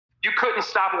You couldn't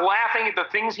stop laughing at the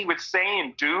things he would say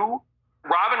and do.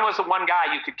 Robbin was the one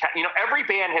guy you could, every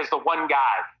band has the one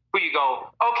guy who you go,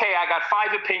 okay, I got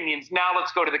 5 opinions. Now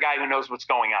let's go to the guy who knows what's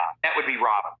going on. That would be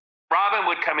Robbin. Robbin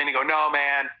would come in and go, no,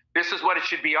 man, this is what it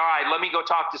should be. All right, let me go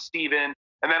talk to Steven,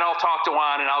 and then I'll talk to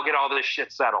Juan, and I'll get all this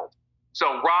shit settled.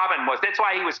 So that's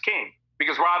why he was king,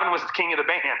 because Robbin was the king of the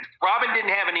band. Robbin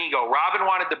didn't have an ego. Robbin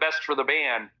wanted the best for the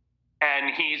band.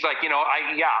 And he's like,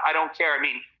 I don't care. I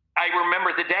mean, I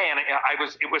remember the day, and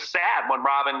it was sad when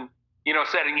Robbin,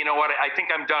 said, and you know what, I think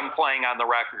I'm done playing on the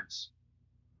records.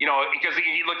 Because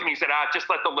he looked at me and said, just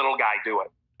let the little guy do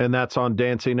it. And that's on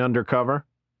Dancing Undercover?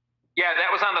 Yeah, that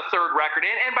was on the 3rd record.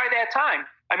 And by that time,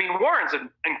 I mean, Warren's an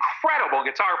incredible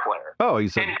guitar player. Oh,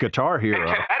 he's a guitar hero.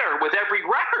 And better with every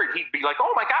record. He'd be like,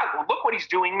 oh my God, well, look what he's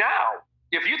doing now.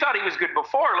 If you thought he was good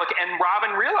before, look, and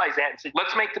Robbin realized that and said,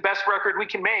 let's make the best record we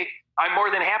can make. I'm more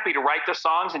than happy to write the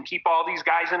songs and keep all these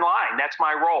guys in line. That's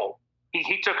my role.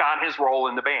 He took on his role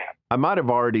in the band. I might have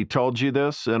already told you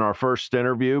this in our first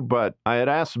interview, but I had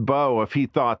asked Beau if he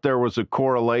thought there was a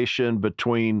correlation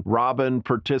between Robbin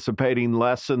participating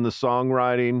less in the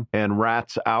songwriting and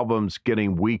Ratt's albums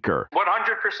getting weaker. 100%.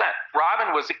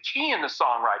 Robbin was a key in the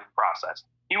songwriting process.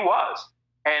 He was.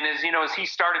 And as he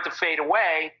started to fade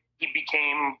away, he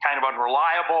became kind of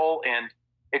unreliable, and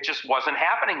it just wasn't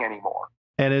happening anymore.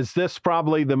 And is this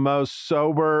probably the most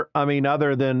sober, I mean,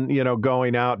 other than,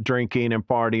 going out drinking and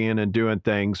partying and doing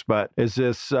things, but is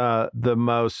this the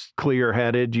most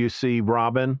clear-headed you see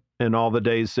Robbin in all the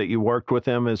days that you worked with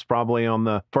him is probably on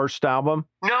the first album?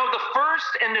 No, the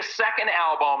first and the second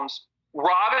albums,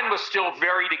 Robbin was still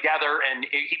very together, and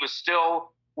he was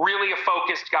still really a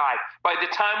focused guy. By the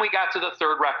time we got to the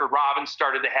 3rd record, Robbin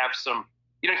started to have some,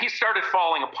 he started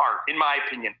falling apart, in my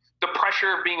opinion. The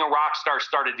pressure of being a rock star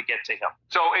started to get to him.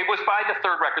 So it was by the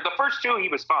 3rd record. The first 2, he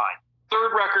was fine.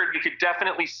 3rd record, you could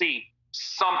definitely see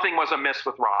something was amiss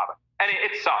with Robbin. And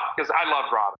it sucked, because I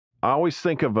loved Robbin. I always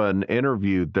think of an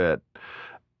interview that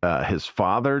his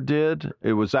father did.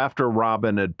 It was after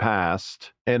Robbin had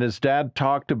passed, and his dad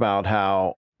talked about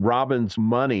how Robbin's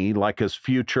money, like his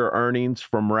future earnings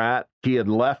from Ratt, he had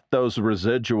left those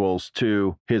residuals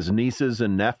to his nieces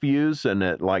and nephews, and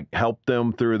it helped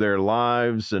them through their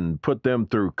lives and put them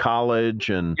through college.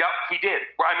 And yep, he did.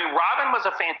 I mean, Robbin was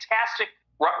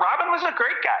a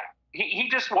great guy. He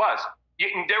just was.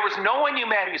 There was no one you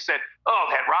met who said, oh,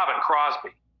 that Robbin Crosby.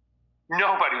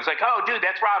 Nobody was like, oh, dude,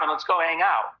 that's Robbin. Let's go hang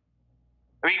out.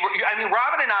 I mean,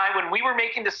 Robbin and I, when we were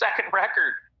making the 2nd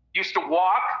record, used to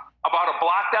walk about a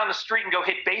block down the street and go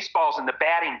hit baseballs in the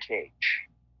batting cage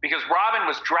because Robbin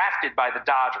was drafted by the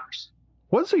Dodgers.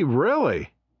 Was he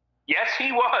really? Yes,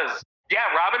 he was. Yeah,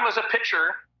 Robbin was a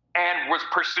pitcher and was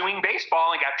pursuing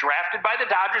baseball and got drafted by the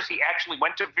Dodgers. He actually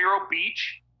went to Vero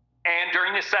Beach, and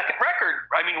during his 2nd record,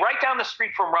 right down the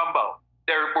street from Rumbo,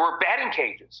 there were batting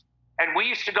cages. And we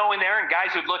used to go in there, and guys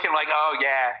would look and oh,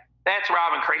 yeah, that's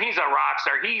Robbin Crosby. He's a rock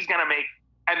star. He's going to make...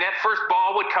 And that first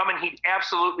ball would come, and he'd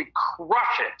absolutely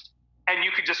crush it. And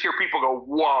you could just hear people go,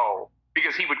 whoa,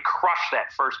 because he would crush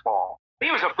that first ball.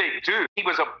 He was a big dude. He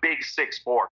was a big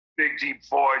 6'4", big deep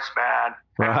voice, man.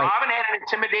 Right. And Robbin had an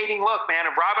intimidating look, man.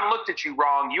 If Robbin looked at you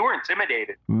wrong, you were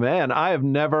intimidated. Man, I have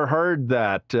never heard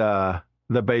that,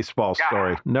 the baseball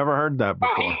story. Never heard that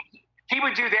before. Oh, he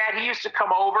would do that. He used to come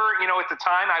over, at the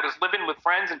time I was living with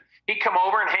friends, and he'd come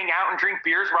over and hang out and drink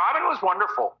beers. Robbin was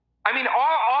wonderful. I mean,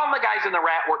 all the guys in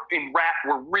Ratt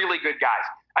were really good guys.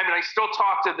 I mean, I still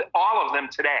talk to all of them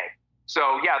today.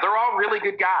 So, yeah, they're all really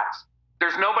good guys.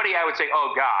 There's nobody I would say,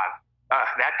 oh, God,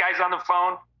 that guy's on the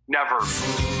phone? Never.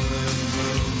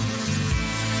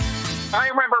 I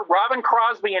remember Robbin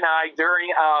Crosby and I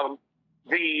during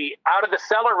the Out of the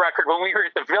Cellar record when we were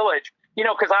at the Village,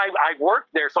 because I worked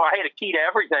there, so I had a key to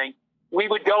everything. We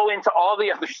would go into all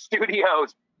the other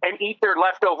studios and eat their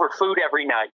leftover food every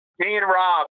night. Me and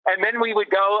Rob, and then we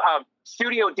would go.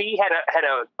 Studio D had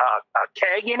a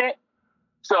keg in it,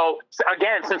 so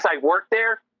again, since I worked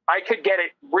there, I could get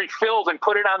it refilled and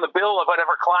put it on the bill of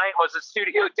whatever client was at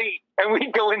Studio D, and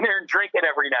we'd go in there and drink it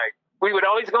every night. We would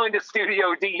always go into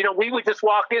Studio D. We would just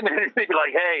walk in there and they'd be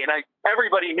like, "Hey," and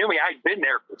everybody knew me. I'd been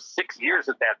there for 6 years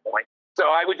at that point, so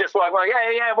I would just walk like,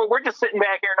 "Hey, yeah, well, we're just sitting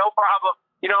back here, no problem."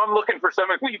 I'm looking for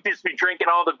someone. We'd just be drinking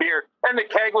all the beer. And the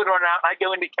keg would run out. And I'd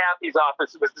go into Kathy's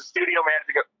office. It was the studio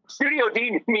manager. Go, Studio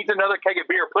D needs another keg of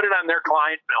beer. Put it on their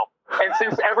client bill. And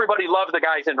since everybody loved the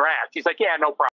guys in Ratt, she's like, yeah, no problem.